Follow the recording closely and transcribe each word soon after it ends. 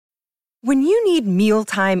When you need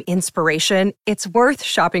mealtime inspiration, it's worth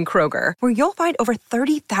shopping Kroger, where you'll find over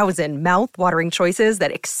 30,000 mouth-watering choices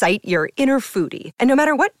that excite your inner foodie. And no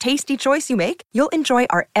matter what tasty choice you make, you'll enjoy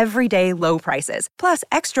our everyday low prices, plus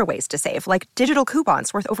extra ways to save, like digital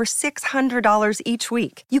coupons worth over $600 each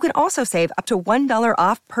week. You can also save up to $1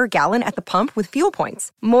 off per gallon at the pump with fuel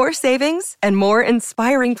points. More savings and more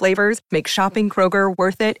inspiring flavors make shopping Kroger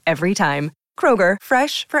worth it every time. Kroger,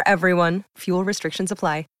 fresh for everyone. Fuel restrictions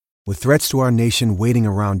apply. With threats to our nation waiting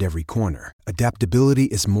around every corner, adaptability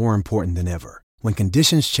is more important than ever. When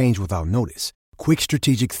conditions change without notice, quick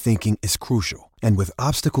strategic thinking is crucial. And with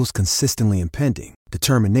obstacles consistently impending,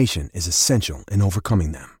 determination is essential in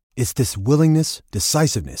overcoming them. It's this willingness,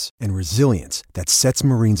 decisiveness, and resilience that sets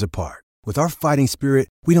Marines apart. With our fighting spirit,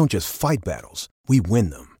 we don't just fight battles, we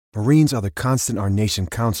win them. Marines are the constant our nation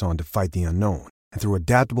counts on to fight the unknown. And through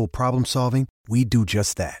adaptable problem solving, we do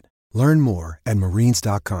just that. Learn more at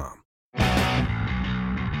marines.com.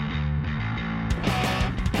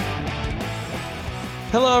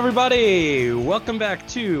 Hello, everybody. Welcome back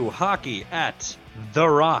to Hockey at the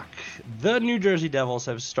Rock. The New Jersey Devils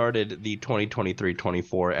have started the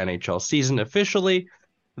 2023-24 NHL season officially.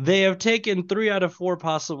 They have taken 3 out of 4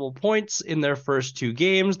 possible points in their first 2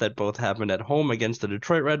 games that both happened at home against the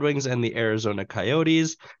Detroit Red Wings and the Arizona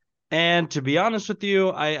Coyotes. And to be honest with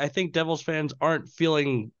you, I think Devils fans aren't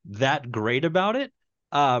feeling that great about it.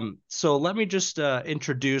 So let me just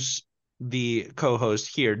introduce the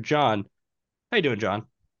co-host here, John. How you doing, John?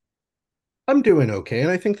 I'm doing okay, and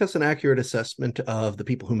I think that's an accurate assessment of the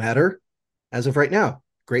people who matter as of right now.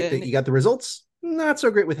 Great that you got the results. Not so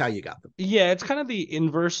great with how you got them. Yeah, it's kind of the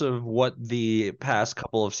inverse of what the past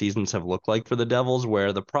couple of seasons have looked like for the Devils,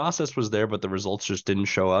 where the process was there, but the results just didn't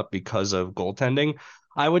show up because of goaltending.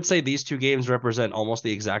 I would say these 2 games represent almost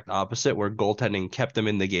the exact opposite, where goaltending kept them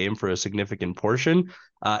in the game for a significant portion,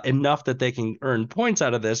 enough that they can earn points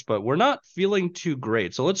out of this, but we're not feeling too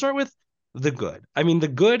great. So let's start with the good. I mean, the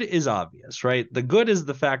good is obvious, right? The good is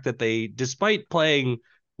the fact that they, despite playing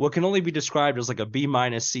what can only be described as like a B-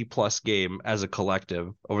 C+ game as a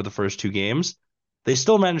collective over the first 2 games, they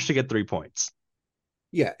still managed to get 3 points.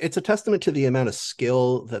 Yeah, it's a testament to the amount of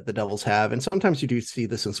skill that the Devils have. And sometimes you do see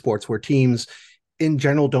this in sports where teams in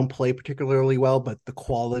general don't play particularly well, but the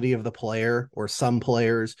quality of the player or some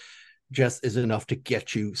players just is enough to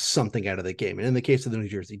get you something out of the game. And in the case of the New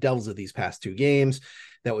Jersey Devils of these past 2 games,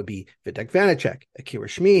 that would be Vitek Vanacek, Akira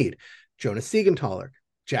Schmid, Jonas Siegenthaler,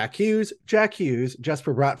 Jack Hughes,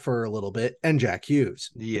 Jesper Bratt for a little bit, and Jack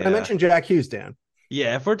Hughes. Yeah. I mentioned Jack Hughes, Dan.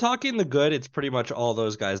 Yeah, if we're talking the good, it's pretty much all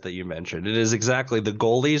those guys that you mentioned. It is exactly the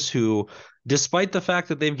goalies who, despite the fact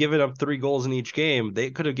that they've given up 3 goals in each game, they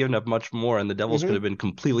could have given up much more, and the Devils could have been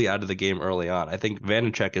completely out of the game early on. I think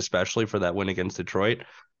Vanacek, especially for that win against Detroit,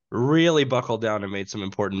 really buckled down and made some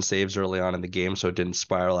important saves early on in the game so it didn't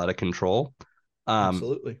spiral out of control.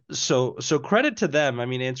 Absolutely. So credit to them. I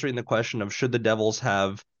mean, answering the question of should the Devils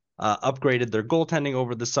have upgraded their goaltending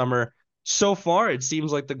over the summer, so far it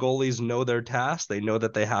seems like the goalies know their task. They know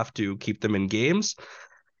that they have to keep them in games.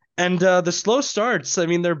 And the slow starts, I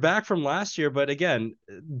mean, they're back from last year, but again,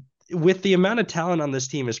 with the amount of talent on this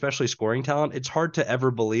team, especially scoring talent, it's hard to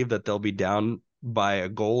ever believe that they'll be down by a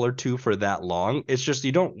goal or 2 for that long. It's just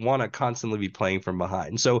you don't want to constantly be playing from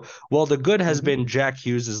behind. So while the good has been Jack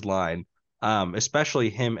Hughes's line,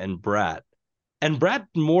 especially him and Bratt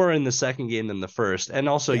more in the second game than the first. And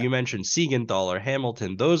also you mentioned Siegenthaler,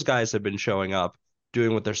 Hamilton, those guys have been showing up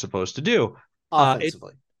doing what they're supposed to do.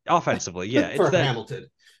 Offensively, yeah. For Hamilton.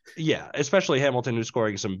 Yeah, especially Hamilton, who's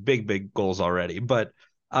scoring some big goals already. But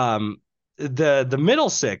the middle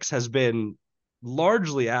 6 has been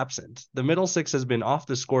largely absent. The middle 6 has been off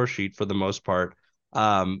the score sheet for the most part.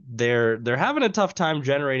 They're having a tough time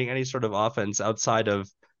generating any sort of offense outside of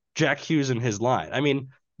Jack Hughes and his line. I mean,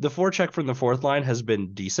 the forecheck from the fourth line has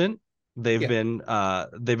been decent. They've been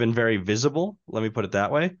very visible, let me put it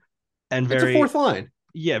that way. And it's a fourth line.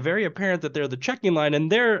 Yeah, very apparent that they're the checking line,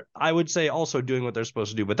 and they're, I would say, also doing what they're supposed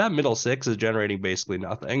to do. But that middle 6 is generating basically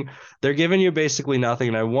nothing. They're giving you basically nothing,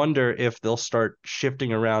 and I wonder if they'll start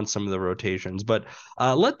shifting around some of the rotations. But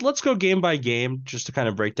let's go game by game just to kind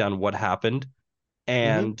of break down what happened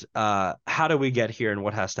and how do we get here and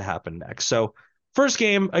what has to happen next. So first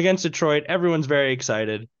game against Detroit, everyone's very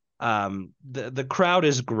excited. The crowd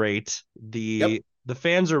is great. The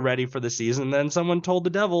fans are ready for the season. And then someone told the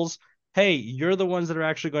Devils, hey, you're the ones that are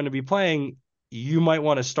actually going to be playing. You might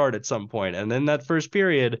want to start at some point. And then that first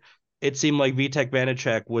period, it seemed like Vitek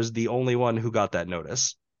Vanacek was the only one who got that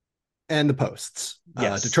notice. And the posts.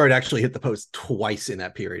 Yes. Detroit actually hit the post twice in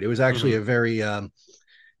that period. It was actually a very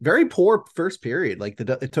Very poor first period. Like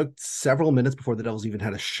it took several minutes before the Devils even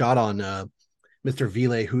had a shot on Mr.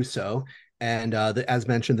 Ville Husso. And as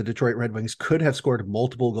mentioned, the Detroit Red Wings could have scored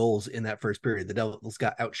multiple goals in that first period. The Devils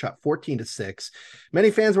got outshot 14-6. Many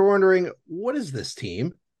fans were wondering, what is this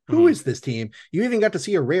team? Who is this team? You even got to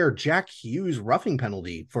see a rare Jack Hughes roughing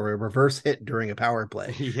penalty for a reverse hit during a power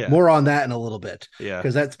play. Yeah. More on that in a little bit. Yeah.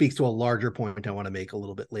 Because that speaks to a larger point I want to make a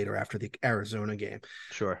little bit later after the Arizona game.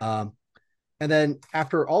 Sure. And then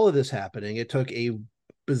after all of this happening, it took a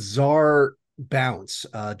bizarre bounce.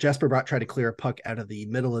 Jesper Bratt tried to clear a puck out of the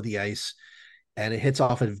middle of the ice, and it hits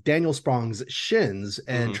off of Daniel Sprong's shins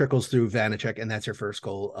and trickles through Vanecek, and that's your first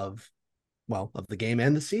goal of the game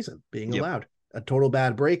and the season being allowed. A total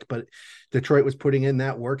bad break, but Detroit was putting in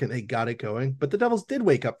that work and they got it going. But the Devils did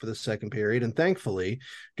wake up for the second period, and thankfully,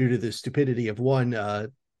 due to the stupidity of one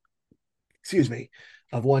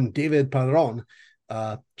David Perron,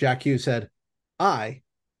 Jack Hughes said, I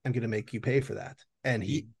am going to make you pay for that. And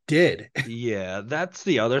he did. Yeah, that's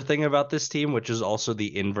the other thing about this team, which is also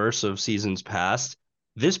the inverse of seasons past.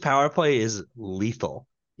 This power play is lethal.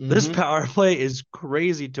 This power play is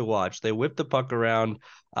crazy to watch. They whip the puck around.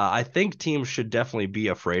 I think teams should definitely be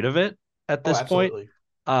afraid of it at this point.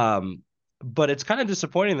 But it's kind of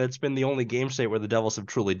disappointing that it's been the only game state where the Devils have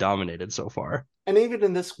truly dominated so far. And even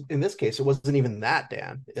in this case, it wasn't even that,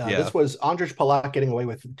 Dan. This was Andrej Palat getting away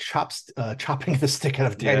with chopping the stick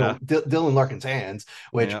out of Dylan Larkin's hands,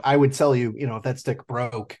 which I would tell you, if that stick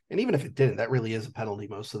broke, and even if it didn't, that really is a penalty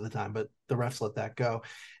most of the time, but the refs let that go.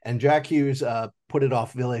 And Jack Hughes put it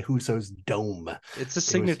off Ville Husso's dome. It's a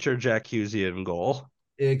signature Jack Hughesian goal.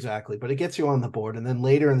 Exactly, but it gets you on the board. And then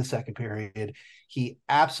later in the second period, he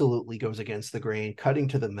absolutely goes against the grain, cutting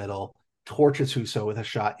to the middle, torches Husso with a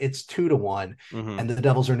shot. It's 2-1, and the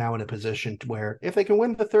Devils are now in a position where if they can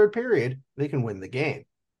win the third period, they can win the game.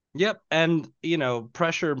 Yep, and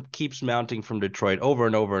pressure keeps mounting from Detroit over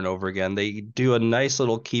and over and over again. They do a nice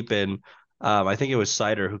little keep in. I think it was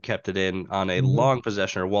Seider who kept it in on a long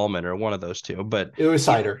possession, or Wallman, or one of those two. But it was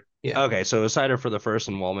Seider. Yeah. Okay, so it was Seider for the first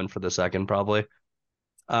and Wallman for the second, probably.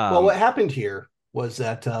 Well, what happened here was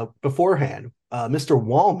that beforehand, Mr.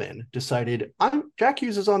 Wallman decided, Jack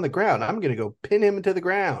Hughes is on the ground. I'm going to go pin him to the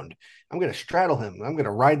ground. I'm going to straddle him. I'm going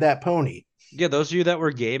to ride that pony. Yeah, those of you that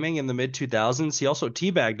were gaming in the mid-2000s, he also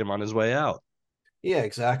teabagged him on his way out. Yeah,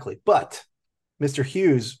 exactly. But Mr.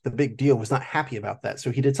 Hughes, the big deal, was not happy about that.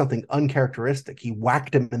 So he did something uncharacteristic. He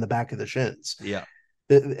whacked him in the back of the shins. Yeah.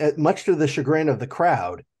 Much to the chagrin of the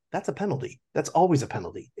crowd, that's a penalty. That's always a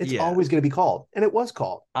penalty. It's always going to be called. And it was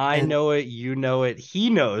called. I know it. You know it. He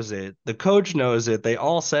knows it. The coach knows it. They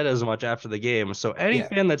all said as much after the game. So any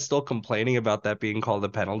fan that's still complaining about that being called a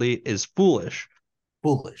penalty is foolish.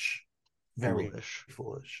 Foolish. Very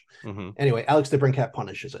foolish. Anyway, Alex DeBrincat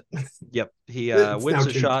punishes it. Yep. He whips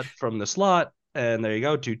a shot from the slot. And there you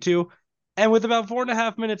go, 2-2. And with about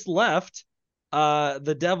 4.5 minutes left,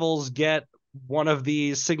 the Devils get one of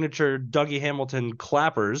the signature Dougie Hamilton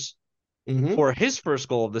clappers for his first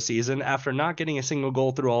goal of the season after not getting a single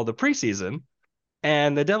goal through all the preseason.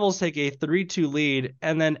 And the Devils take a 3-2 lead.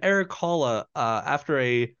 And then Erik Haula, after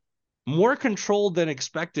a more controlled than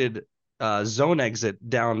expected zone exit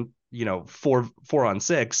down,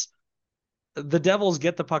 4-on-6, the Devils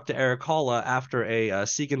get the puck to Erik Haula after a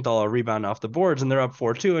Siegenthaler rebound off the boards, and they're up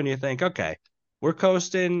 4-2. And you think, okay, we're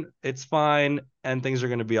coasting, it's fine, and things are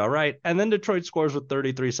going to be all right. And then Detroit scores with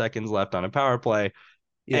 33 seconds left on a power play.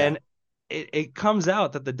 Yeah. And it comes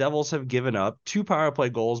out that the Devils have given up 2 power play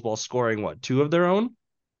goals while scoring, 2 of their own?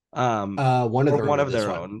 One of their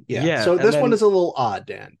own. Yeah. So this one is a little odd,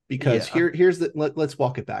 Dan, because here's let's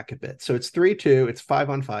walk it back a bit. So it's 3-2, it's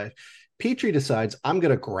 5-on-5. Petrie decides, I'm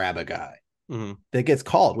going to grab a guy that gets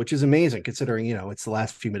called, which is amazing considering, it's the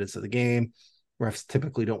last few minutes of the game. Refs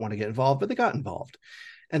typically don't want to get involved, but they got involved.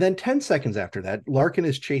 And then 10 seconds after that, Larkin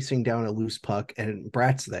is chasing down a loose puck and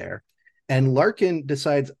Bratt's there. And Larkin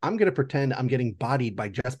decides, I'm going to pretend I'm getting bodied by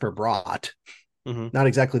Jesper Bratt. Not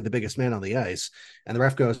exactly the biggest man on the ice. And the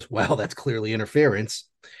ref goes, well, that's clearly interference.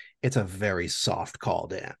 It's a very soft call,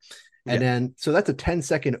 Dan. And then, so that's a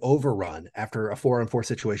 10-second overrun after a 4-on-4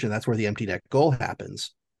 situation. That's where the empty net goal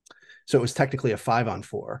happens. So it was technically a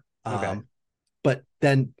 5-on-4. But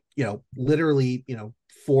then, literally,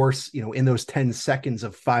 force, in those 10 seconds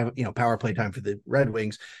of power play time for the Red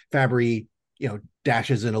Wings, Fabry,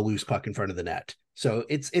 dashes in a loose puck in front of the net. So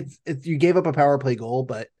it's you gave up a power play goal,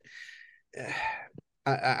 but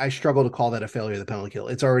I struggle to call that a failure of the penalty kill.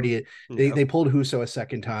 It's already, they pulled Husso a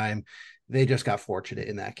second time. They just got fortunate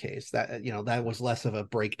in that case. That, that was less of a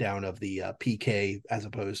breakdown of the PK as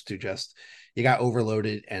opposed to just, you got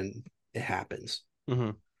overloaded and it happens.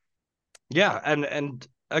 Yeah. And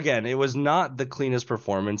again, it was not the cleanest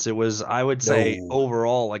performance. It was, I would say, No.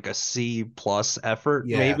 overall like a C plus effort,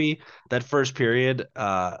 Yeah. maybe. That first period,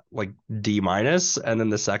 like D minus, and then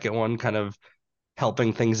the second one kind of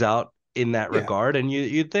helping things out in that Yeah. regard. And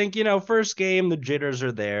you'd think, first game, the jitters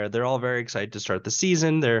are there. They're all very excited to start the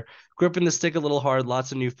season. They're gripping the stick a little hard,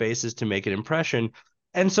 lots of new faces to make an impression.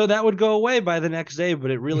 And so that would go away by the next day,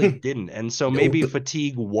 but it really didn't. And so maybe Nope.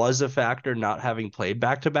 fatigue was a factor, not having played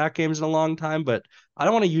back-to-back games in a long time. But I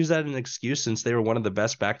don't want to use that as an excuse since they were one of the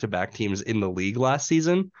best back-to-back teams in the league last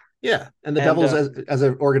season. Yeah. And the And Devils as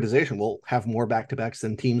an organization will have more back-to-backs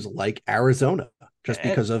than teams like Arizona just and,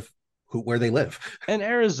 because of where they live. and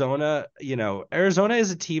Arizona, Arizona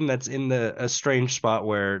is a team that's in a strange spot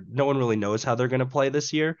where no one really knows how they're going to play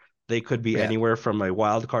this year. They could be Yeah. anywhere from a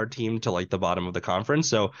wild card team to like the bottom of the conference.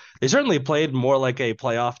 So they certainly played more like a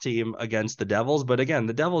playoff team against the Devils. But again,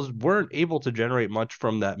 the Devils weren't able to generate much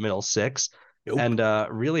from that middle six Nope. and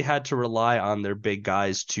really had to rely on their big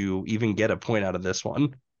guys to even get a point out of this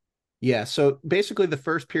one. Yeah. So basically, the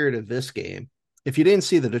first period of this game, if you didn't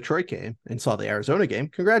see the Detroit game and saw the Arizona game,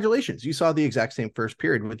 congratulations. You saw the exact same first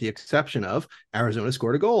period, with the exception of Arizona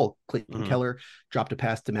scored a goal. Clayton Keller dropped a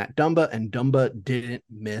pass to Matt Dumba, and Dumba didn't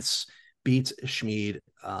miss, beats Schmid.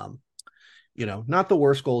 Not the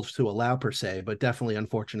worst goals to allow per se, but definitely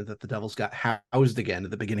unfortunate that the Devils got housed again at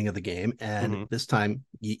the beginning of the game. And this time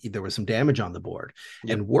there was some damage on the board.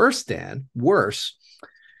 Yep. And worse,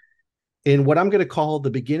 in what I'm going to call the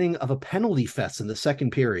beginning of a penalty fest in the second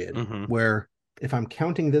period, where, if I'm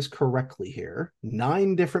counting this correctly here,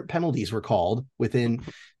 9 different penalties were called within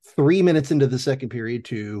 3 minutes into the second period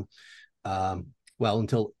to,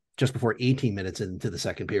 until just before 18 minutes into the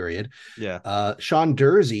second period. Yeah. Sean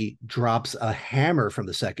Dursey drops a hammer from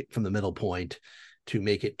the middle point to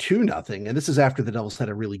make it 2-0. And this is after the Devils had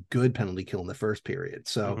a really good penalty kill in the first period.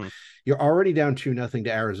 So you're already down 2-0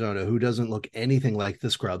 to Arizona, who doesn't look anything like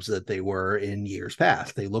the scrubs that they were in years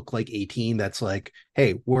past. They look like a team that's like,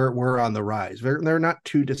 hey, we're on the rise. They're not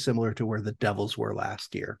too dissimilar to where the Devils were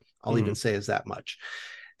last year. I'll even say as that much.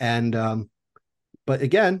 And but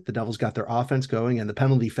again, the Devils got their offense going, and the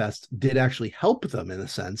penalty fest did actually help them in the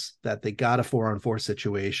sense that they got a 4-on-4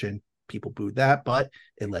 situation. People booed that, but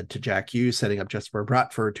it led to Jack Hughes setting up Jesper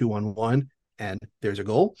Bratt for a 2-on-1, and there's a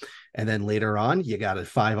goal. And then later on, you got a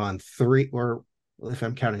 5-on-3, or if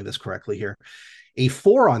I'm counting this correctly here, a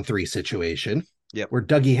 4-on-3 situation where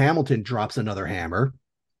Dougie Hamilton drops another hammer,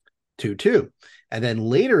 2-2. And then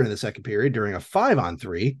later in the second period, during a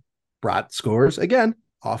 5-on-3, Bratt scores again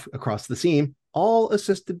off across the seam, all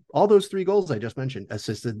those 3 goals I just mentioned,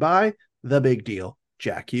 assisted by the big deal,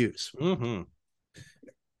 Jack Hughes.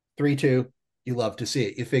 3-2. You love to see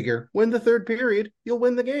it. You figure win the third period, you'll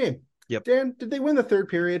win the game. Yep. Dan, did they win the third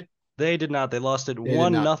period? They did not. They lost it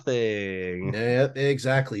 1-0. Yeah,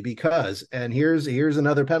 exactly. Because, and here's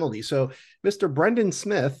another penalty. So Mr. Brendan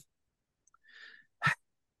Smith.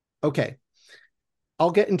 Okay.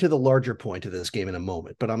 I'll get into the larger point of this game in a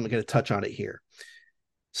moment, but I'm going to touch on it here.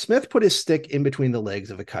 Smith put his stick in between the legs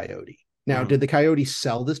of a Coyote. Now, did the Coyote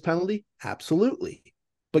sell this penalty? Absolutely.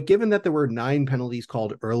 But given that there were 9 penalties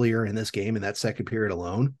called earlier in this game, in that second period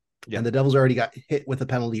alone, and the Devils already got hit with a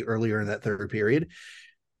penalty earlier in that third period,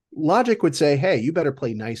 logic would say, hey, you better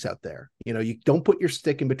play nice out there. You don't put your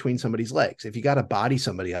stick in between somebody's legs. If you got to body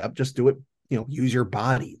somebody up, just do it, use your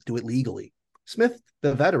body, do it legally. Smith,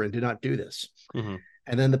 the veteran, did not do this. And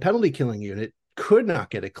then the penalty killing unit could not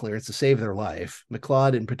get a clearance to save their life.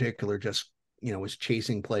 McLeod in particular just, was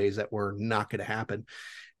chasing plays that were not going to happen.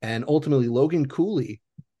 And ultimately, Logan Cooley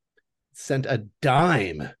sent a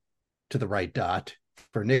dime to the right dot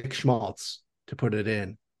for Nick Schmaltz to put it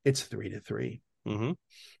in. It's 3-3.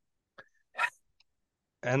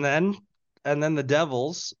 And then the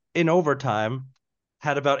Devils in overtime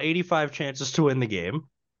had about 85 chances to win the game.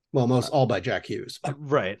 Well, most all by Jack Hughes.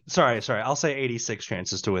 Right. Sorry. I'll say 86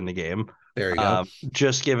 chances to win the game. There you go.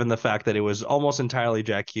 Just given the fact that it was almost entirely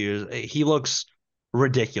Jack Hughes. He looks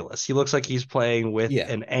ridiculous. He looks like he's playing with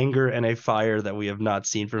an anger and a fire that we have not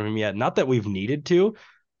seen from him yet. Not that we've needed to,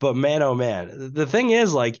 but man, oh man. The thing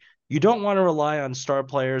is, like, you don't want to rely on star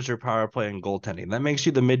players or power play and goaltending. That makes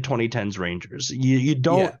you the mid-2010s Rangers. You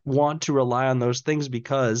don't want to rely on those things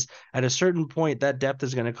because at a certain point, that depth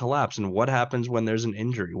is going to collapse. And what happens when there's an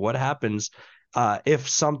injury? What happens if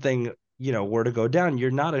something were to go down? You're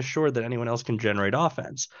not assured that anyone else can generate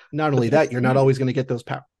offense. Not only that, you're not always going to get those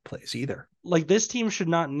power plays either. Like, this team should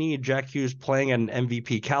not need Jack Hughes playing an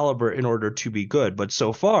MVP caliber in order to be good. But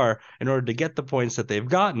so far, in order to get the points that they've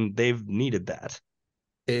gotten, they've needed that.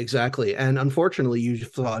 Exactly. And unfortunately, you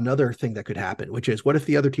saw another thing that could happen, which is what if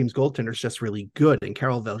the other team's goaltender is just really good? And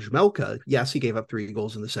Karel Vejmelka, yes, he gave up 3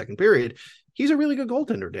 goals in the second period. He's a really good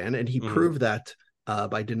goaltender, Dan, and he proved that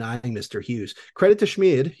by denying Mr. Hughes. Credit to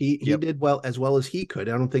Schmid. He did well as he could.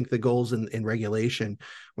 I don't think the goals in regulation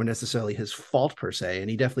were necessarily his fault per se, and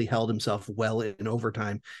he definitely held himself well in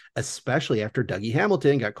overtime, especially after Dougie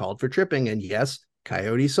Hamilton got called for tripping. And yes,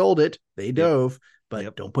 Coyotes sold it. They dove,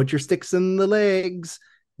 but don't put your sticks in the legs.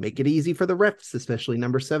 Make it easy for the refs, especially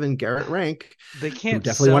number 7, Garrett Rank. They can't who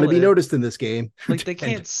definitely want to be noticed in this game. Like they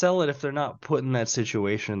can't sell it if they're not put in that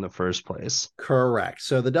situation in the first place. Correct.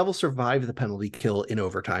 So the Devils survive the penalty kill in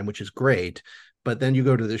overtime, which is great. But then you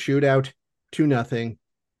go to the shootout, 2-0,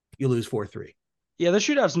 you lose 4-3. Yeah, the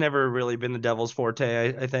shootout's never really been the Devils'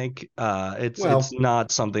 forte. I think it's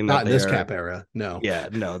not something that not in this cap era. No. Yeah,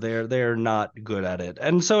 no, they're not good at it.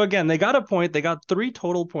 And so again, they got a point. They got 3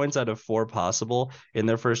 total points out of 4 possible in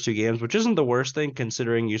their first 2 games, which isn't the worst thing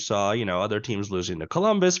considering you saw other teams losing to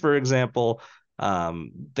Columbus, for example,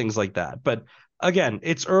 things like that. But again,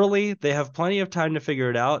 it's early. They have plenty of time to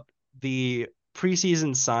figure it out. The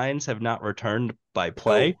preseason signs have not returned by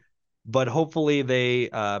play. Oh. But hopefully they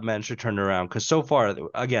manage to turn it around because so far,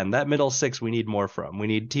 again, that middle 6 we need more from. We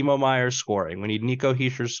need Timo Meier scoring. We need Nico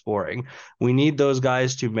Hischier scoring. We need those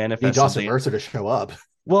guys to manifest. We need Dawson Mercer to show up.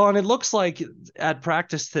 Well, and it looks like at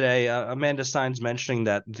practice today, Amanda Stein's mentioning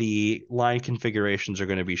that the line configurations are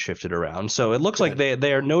going to be shifted around. So it looks like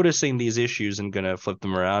they are noticing these issues and going to flip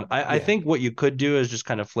them around. I think what you could do is just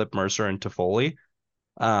kind of flip Mercer into Foley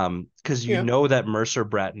because you know that Mercer,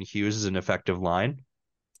 Bratt, and Hughes is an effective line.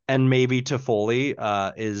 And maybe Toffoli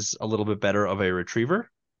is a little bit better of a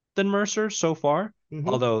retriever than Mercer so far,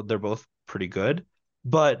 although they're both pretty good.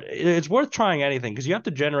 But it's worth trying anything because you have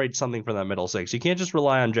to generate something for that middle 6. You can't just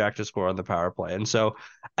rely on Jack to score on the power play. And so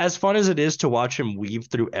as fun as it is to watch him weave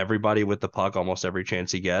through everybody with the puck almost every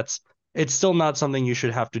chance he gets, it's still not something you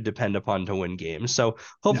should have to depend upon to win games. So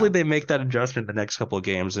hopefully they make that adjustment the next couple of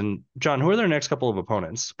games. And John, who are their next couple of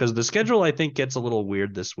opponents? Because the schedule, I think, gets a little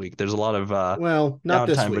weird this week. There's a lot of not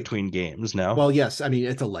downtime between games now. Well, yes. I mean,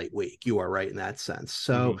 it's a light week. You are right in that sense.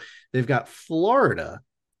 So they've got Florida,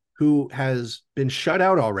 who has been shut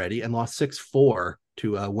out already and lost 6-4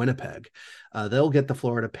 to Winnipeg. They'll get the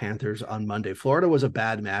Florida Panthers on Monday. Florida was a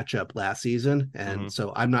bad matchup last season, and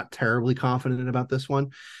so I'm not terribly confident about this one.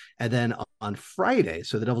 And then on Friday,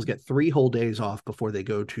 so the Devils get 3 whole days off before they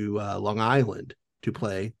go to Long Island to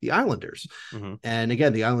play the Islanders. And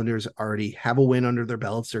again, the Islanders already have a win under their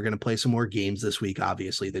belts. They're going to play some more games this week.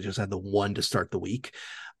 Obviously, they just had the one to start the week.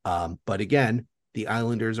 But again, the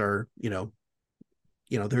Islanders are, there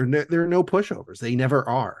are no pushovers. They never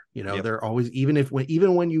are. They're always, even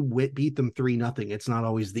when you beat them 3-0, it's not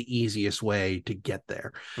always the easiest way to get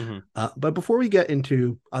there. But before we get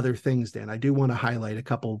into other things, Dan, I do want to highlight a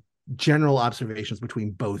couple general observations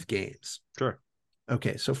between both games. Sure.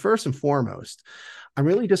 Okay, so first and foremost, I'm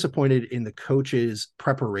really disappointed in the coach's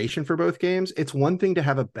preparation for both games. It's one thing to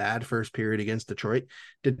have a bad first period against Detroit,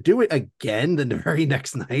 to do it again the very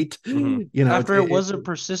next night. After it was a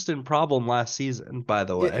persistent problem last season, by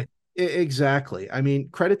the way. Exactly. I mean,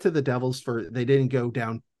 credit to the Devils they didn't go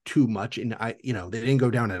down too much, and they didn't go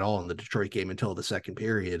down at all in the Detroit game until the second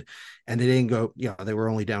period, and they didn't go. They were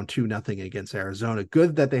only down 2-0 against Arizona.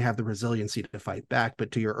 Good that they have the resiliency to fight back, but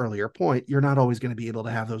to your earlier point, you're not always going to be able to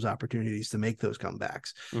have those opportunities to make those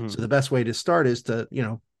comebacks. So the best way to start is to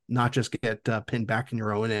not just get pinned back in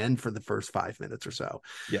your own end for the first 5 minutes or so.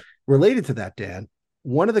 Yeah. Related to that, Dan,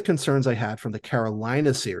 one of the concerns I had from the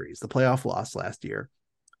Carolina series, the playoff loss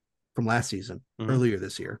from last season, earlier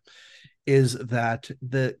this year, is that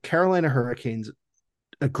the Carolina Hurricanes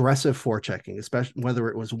aggressive forechecking, especially whether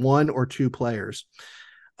it was 1 or 2 players,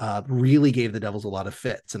 really gave the Devils a lot of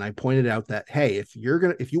fits. And I pointed out that, hey, if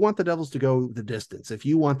you want the Devils to go the distance, if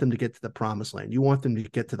you want them to get to the promised land, you want them to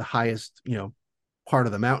get to the highest, part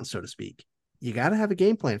of the mountain, so to speak, you got to have a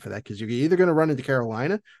game plan for that, because you're either going to run into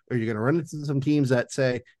Carolina or you're going to run into some teams that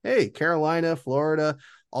say, hey, Carolina, Florida,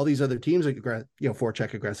 all these other teams that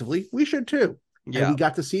forecheck aggressively, we should too. Yeah. And we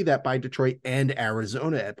got to see that by Detroit and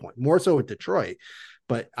Arizona at point, more so with Detroit.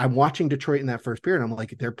 But I'm watching Detroit in that first period. I'm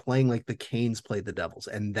like, they're playing like the Canes played the Devils,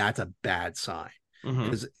 and that's a bad sign.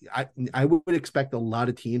 Because I would expect a lot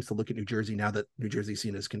of teams to look at New Jersey now that New Jersey's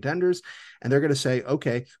seen as contenders, and they're going to say,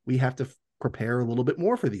 okay, we have to prepare a little bit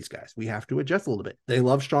more for these guys. We have to adjust a little bit. They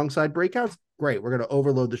love strong side breakouts. Great. We're going to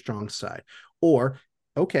overload the strong side. Or,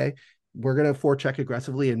 okay, we're going to forecheck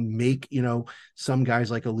aggressively and make, some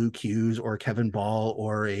guys like a Luke Hughes or Kevin Ball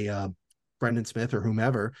or a Brendan Smith or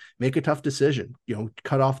whomever make a tough decision,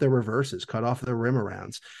 cut off their reverses, cut off their rim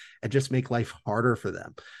arounds. and just make life harder for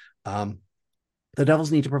them. The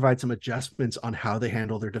Devils need to provide some adjustments on how they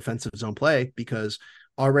handle their defensive zone play, because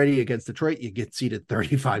already against Detroit, you get conceded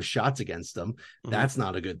 35 shots against them. That's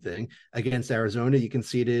not a good thing. Against Arizona, you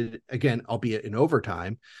conceded, again, albeit in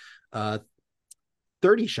overtime,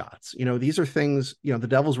 30 shots. These are things, the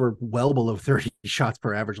Devils were well below 30 shots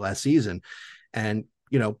per average last season. And,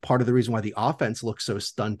 part of the reason why the offense looked so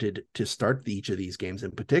stunted to start each of these games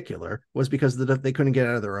in particular was because they couldn't get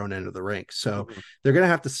out of their own end of the rink. So they're going to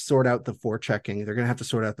have to sort out the forechecking. They're going to have to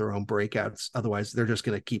sort out their own breakouts. Otherwise, they're just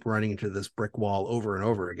going to keep running into this brick wall over and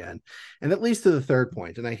over again. And that leads to the third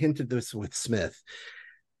point. And I hinted this with Smith.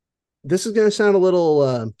 This is going to sound a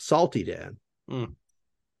little salty, Dan.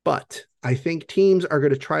 But I think teams are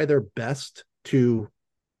going to try their best to,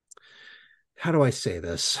 how do I say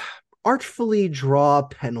this, artfully draw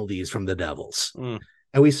penalties from the Devils. And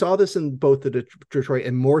we saw this in both the Detroit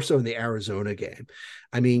and more so in the Arizona game.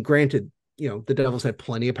 I mean, granted, the Devils had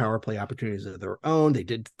plenty of power play opportunities of their own. They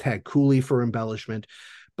did tag Cooley for embellishment.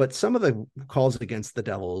 But some of the calls against the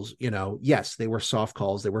Devils, yes, they were soft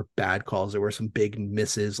calls. They were bad calls. There were some big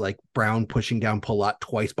misses, like Brown pushing down Palat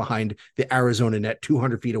twice behind the Arizona net,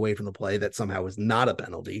 200 feet away from the play. That somehow was not a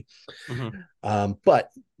penalty. But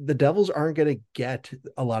the Devils aren't going to get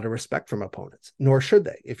a lot of respect from opponents, nor should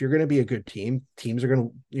they. If you're going to be a good team, teams are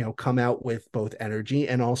going to, come out with both energy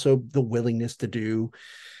and also the willingness to do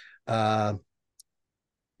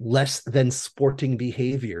less than sporting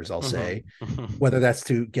behaviors, I'll say, whether that's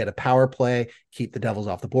to get a power play, keep the Devils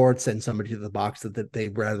off the board, send somebody to the box that they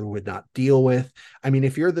rather would not deal with. I mean,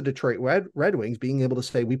 if you're the Detroit Red Wings, being able to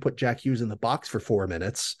say, we put Jack Hughes in the box for 4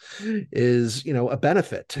 minutes is, a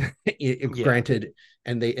benefit. Granted,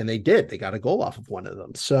 and they did. They got a goal off of one of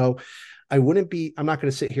them. So I'm not going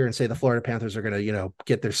to sit here and say the Florida Panthers are going to,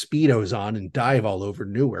 get their Speedos on and dive all over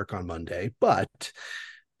Newark on Monday, but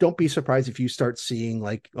don't be surprised if you start seeing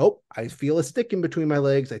like, oh, I feel a stick in between my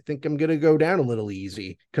legs. I think I'm going to go down a little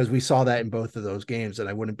easy, because we saw that in both of those games. And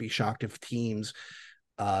I wouldn't be shocked if teams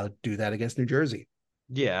do that against New Jersey.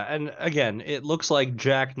 Yeah. And again, it looks like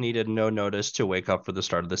Jack needed no notice to wake up for the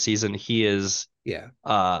start of the season. He is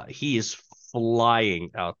flying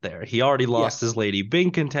out there. He already lost his Lady Byng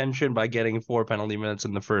contention by getting 4 penalty minutes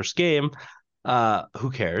in the first game. Who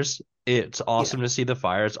cares? It's awesome to see the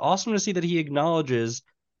fire. It's awesome to see that he acknowledges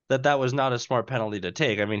that was not a smart penalty to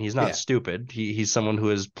take. I mean, he's not stupid. He's someone who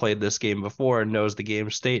has played this game before and knows the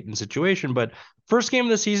game state and situation. But first game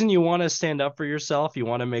of the season, you want to stand up for yourself. You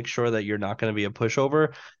want to make sure that you're not going to be a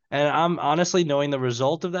pushover. And I'm honestly, knowing the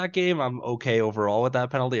result of that game, I'm okay overall with that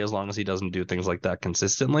penalty, as long as he doesn't do things like that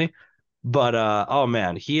consistently. But oh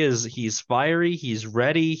man, he's fiery, he's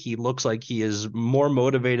ready. He looks like he is more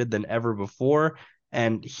motivated than ever before,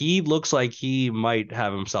 and he looks like he might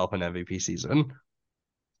have himself an MVP season.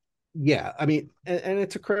 Yeah, I mean, and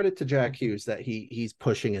it's a credit to Jack Hughes that he's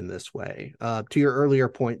pushing in this way. To your earlier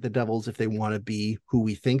point, the Devils, if they want to be who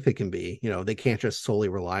we think they can be, they can't just solely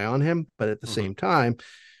rely on him. But at the same time,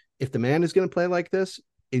 if the man is going to play like this,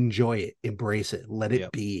 enjoy it, embrace it, let it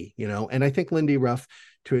be, And I think Lindy Ruff,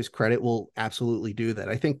 to his credit, will absolutely do that.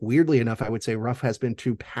 I think, weirdly enough, I would say Ruff has been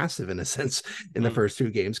too passive in a sense in the first 2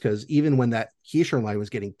 games, because even when that Hischier line was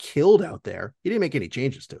getting killed out there, he didn't make any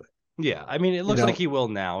changes to it. Yeah, I mean, it looks like he will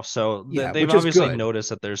now. So they've obviously noticed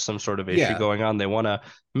that there's some sort of issue going on. They want to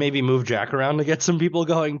maybe move Jack around to get some people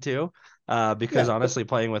going too, because honestly,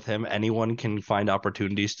 playing with him, anyone can find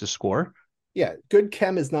opportunities to score. Yeah, good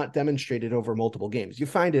chem is not demonstrated over multiple games. You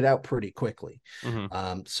find it out pretty quickly.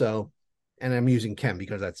 And I'm using chem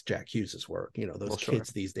because that's Jack Hughes's work, those kids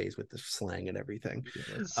these days with the slang and everything.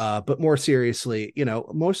 Yes. But more seriously,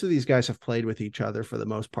 most of these guys have played with each other for the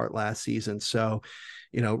most part last season. So,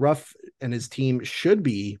 Ruff and his team should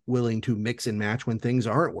be willing to mix and match when things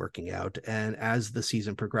aren't working out. And as the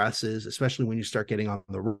season progresses, especially when you start getting on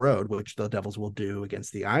the road, which the Devils will do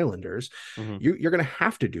against the Islanders, you're going to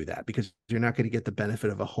have to do that, because you're not going to get the benefit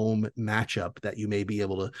of a home matchup that you may be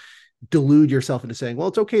able to delude yourself into saying, well,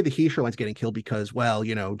 it's okay, the Hischier line's getting killed because, well,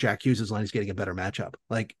 Jack Hughes' line is getting a better matchup.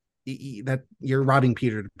 Like that, you're robbing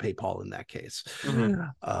Peter to pay Paul in that case.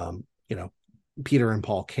 Peter and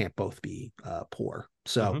Paul can't both be poor.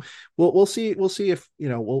 So we'll see if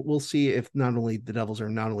we'll see if not only the Devils are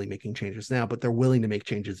not only making changes now, but they're willing to make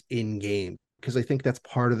changes in game, because I think that's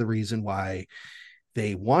part of the reason why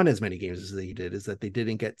they won as many games as they did, is that they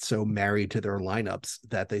didn't get so married to their lineups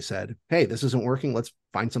that they said, hey, this isn't working, let's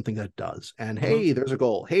find something that does. And hey, there's a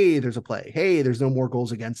goal, hey, there's a play, hey, there's no more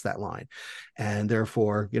goals against that line, and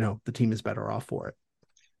therefore the team is better off for it.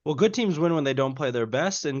 Well, good teams win when they don't play their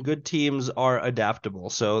best, and good teams are adaptable.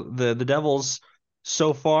 So the Devils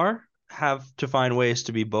so far have to find ways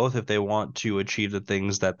to be both if they want to achieve the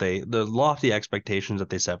things that the lofty expectations that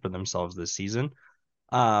they set for themselves this season.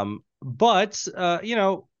 But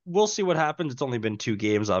we'll see what happens. It's only been 2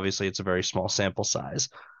 games. Obviously, it's a very small sample size.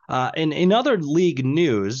 In other league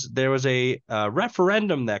news, there was a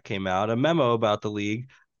referendum that came out, a memo about the league,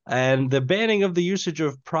 and the banning of the usage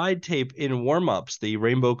of Pride tape in warm-ups, the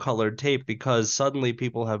rainbow-colored tape, because suddenly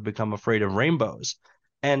people have become afraid of rainbows.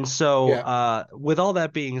 And so, with all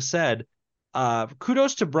that being said,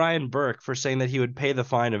 kudos to Brian Burke for saying that he would pay the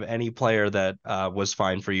fine of any player that was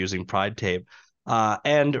fined for using Pride tape.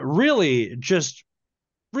 And really, just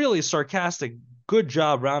really sarcastic, good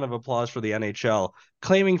job, round of applause for the NHL,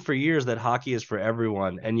 claiming for years that hockey is for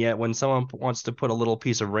everyone. And yet when someone wants to put a little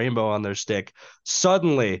piece of rainbow on their stick,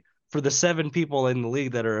 suddenly for the 7 people in the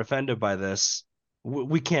league that are offended by this,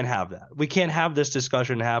 we can't have that. We can't have this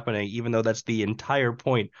discussion happening, even though that's the entire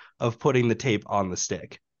point of putting the tape on the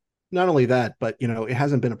stick. Not only that, but it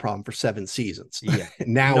hasn't been a problem for 7 seasons. Yeah.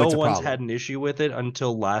 Now no it's a one's problem. had an issue with it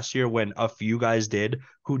until last year when a few guys did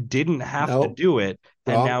who didn't have to do it.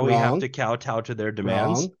 And now we have to kowtow to their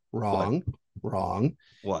demands. Wrong.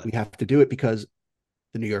 What? We have to do it because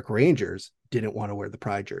the New York Rangers didn't want to wear the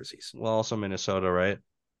Pride jerseys. Well, also Minnesota, right?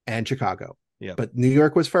 And Chicago. Yeah. But New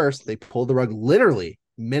York was first. They pulled the rug literally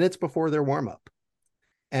minutes before their warm-up.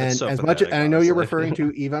 And so as pathetic, much, and I know honestly. you're referring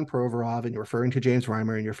to Ivan Provorov and you're referring to James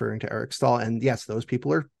Reimer and you're referring to Eric Stahl. And yes, those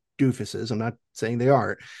people are doofuses. I'm not saying they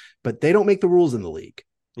aren't, but they don't make the rules in the league.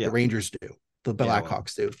 Yeah. The Rangers do. The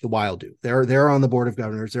Blackhawks do. The Wild do. They're on the board of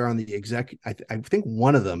governors. They're on the exec. I think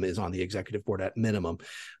one of them is on the executive board at minimum.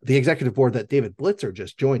 The executive board that David Blitzer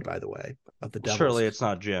just joined, by the way, of the Devils. Surely it's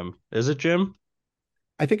not Jim. Is it Jim?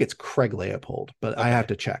 I think it's Craig Leopold, but okay. I have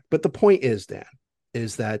to check. But the point is, Dan,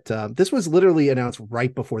 is that this was literally announced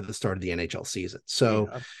right before the start of the NHL season.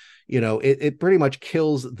 So, it pretty much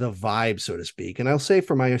kills the vibe, so to speak. And I'll say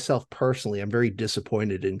for myself personally, I'm very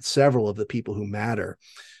disappointed in several of the people who matter,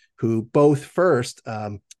 who both first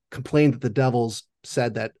complained that the Devils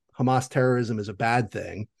said that Hamas terrorism is a bad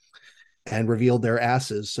thing and revealed their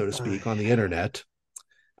asses, so to speak, on the internet.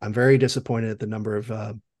 I'm very disappointed at the number of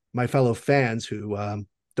my fellow fans who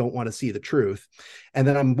don't want to see the truth. And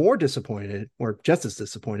then I'm more disappointed, or just as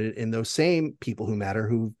disappointed, in those same people who matter,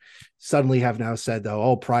 who suddenly have now said,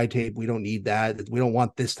 though, Pride tape, we don't need that. We don't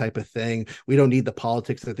want this type of thing. We don't need the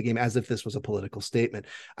politics of the game, as if this was a political statement.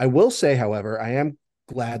 I will say, however, I am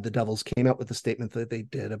glad the Devils came out with the statement that they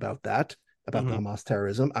did about that, about the Hamas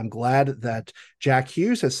terrorism. I'm glad that Jack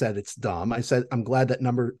Hughes has said it's dumb. I'm glad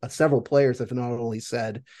that several players have not only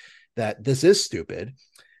said that this is stupid.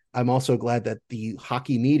 I'm also glad that the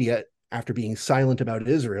hockey media, after being silent about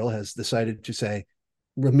Israel, has decided to say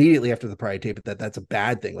immediately after the Pride tape that that's a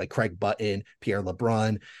bad thing. Like Craig Button, Pierre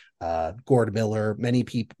LeBrun, Gord Miller, many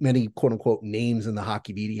quote unquote names in the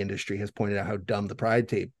hockey media industry has pointed out how dumb the Pride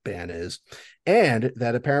tape ban is, and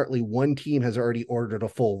that apparently one team has already ordered a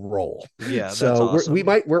full roll. Yeah, so that's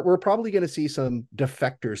awesome. we're probably going to see some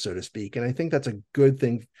defectors, so to speak, and I think that's a good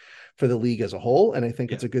thing for the league as a whole, and I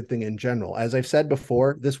think it's a good thing in general. As I've said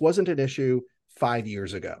before, this wasn't an issue 5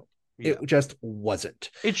 years ago. Yeah. It just wasn't.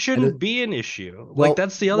 It shouldn't be an issue. Like,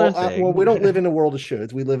 that's the other thing. Well, we don't live in a world of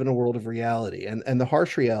shoulds. We live in a world of reality. And the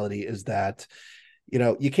harsh reality is that,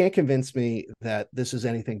 you can't convince me that this is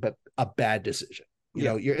anything but a bad decision.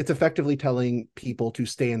 It's effectively telling people to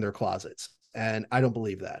stay in their closets. And I don't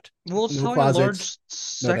believe that. Well, it's telling a large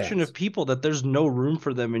section of people that there's no room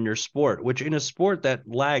for them in your sport, which in a sport that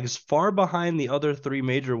lags far behind the other 3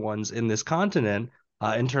 major ones in this continent,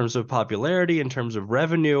 in terms of popularity, in terms of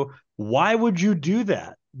revenue, why would you do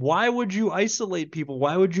that? Why would you isolate people?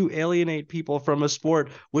 Why would you alienate people from a sport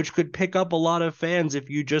which could pick up a lot of fans if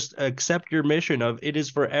you just accept your mission of it is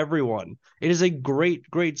for everyone? It is a great,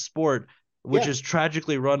 great sport, which is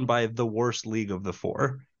tragically run by the worst league of the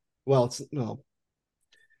 4. Well,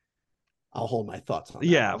 I'll hold my thoughts on that.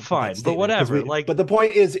 Yeah, fine. But whatever. But the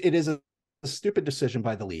point is, it is a stupid decision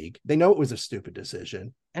by the league. They know it was a stupid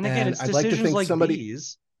decision. And again, it's decisions like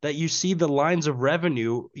these that you see the lines of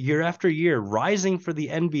revenue year after year rising for the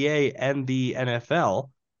NBA and the NFL,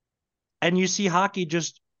 and you see hockey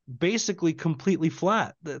just basically completely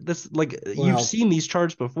flat. You've seen these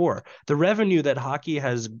charts before. The revenue that hockey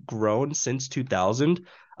has grown since 2000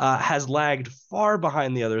 has lagged far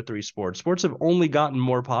behind the other 3 sports. Sports have only gotten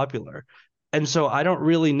more popular. And so I don't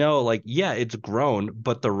really know, it's grown,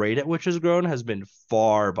 but the rate at which it's grown has been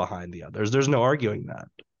far behind the others. There's no arguing that.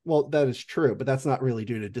 Well, that is true, but that's not really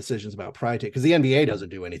due to decisions about Pride tape, because the NBA doesn't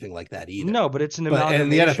do anything like that either. No, but it's an amalgamation.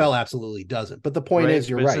 And the NFL absolutely doesn't. But the point is,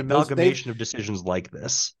 you're right. It's an amalgamation of decisions like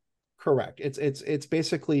this. Correct. It's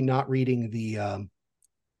basically not reading the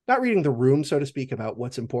not reading the room, so to speak, about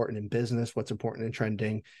what's important in business, what's important in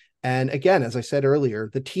trending. And again, as I said earlier,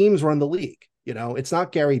 the teams run the league. It's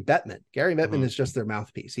not Gary Bettman. Gary Bettman is just their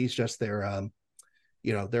mouthpiece. He's just their,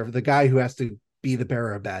 they're the guy who has to be the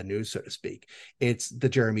bearer of bad news, so to speak. It's the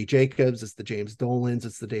Jeremy Jacobs, it's the James Dolans,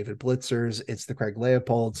 it's the David Blitzers, it's the Craig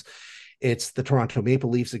Leopolds, it's the Toronto Maple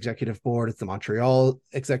Leafs executive board, it's the Montreal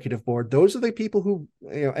executive board. Those are the people who,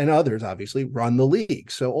 and others obviously run the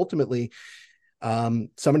league. So ultimately,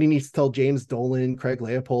 somebody needs to tell James Dolan, Craig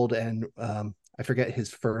Leopold, and I forget his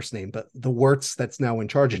first name, but the Wirtz that's now in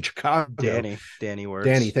charge in Chicago. Danny Wirtz.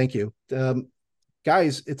 Danny, thank you.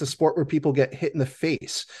 Guys, it's a sport where people get hit in the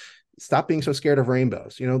face. Stop being so scared of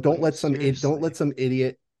rainbows. Don't let some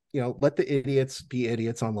idiot, let the idiots be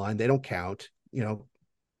idiots online. They don't count.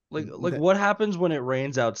 What happens when it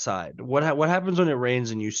rains outside? What happens when it rains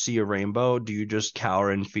and you see a rainbow? Do you just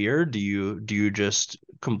cower in fear? Do you just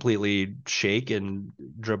completely shake and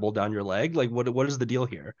dribble down your leg? Like what is the deal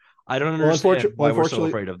here? I don't understand why we're so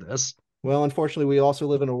afraid of this. Well, unfortunately, we also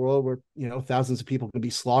live in a world where thousands of people can be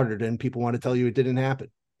slaughtered, and people want to tell you it didn't happen.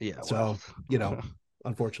 Yeah. So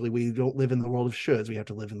unfortunately, we don't live in the world of shoulds. We have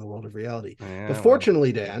to live in the world of reality. Yeah, but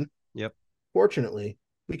fortunately, Dan. Yep. Fortunately,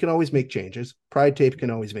 we can always make changes. Pride Tape can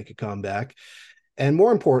always make a comeback. And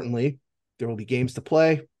more importantly, there will be games to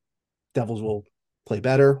play. Devils will play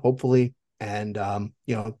better, hopefully. And, the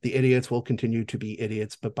idiots will continue to be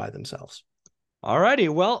idiots, but by themselves. All righty.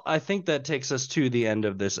 Well, I think that takes us to the end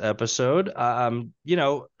of this episode.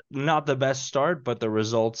 Not the best start, but the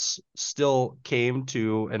results still came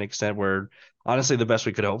to an extent where honestly the best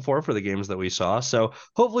we could hope for the games that we saw. So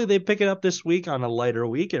hopefully they pick it up this week on a lighter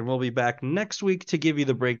week, and we'll be back next week to give you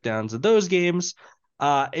the breakdowns of those games.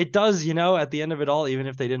 It does, at the end of it all, even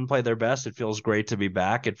if they didn't play their best, it feels great to be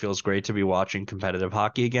back. It feels great to be watching competitive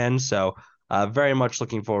hockey again. So very much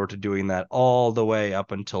looking forward to doing that all the way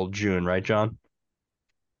up until June. Right, John?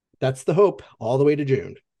 That's the hope, all the way to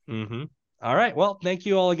June. Mm-hmm. All right. Well, thank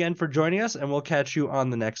you all again for joining us, and we'll catch you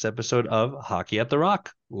on the next episode of Hockey at the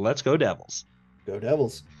Rock. Let's go Devils. Go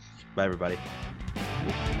Devils. Bye, everybody.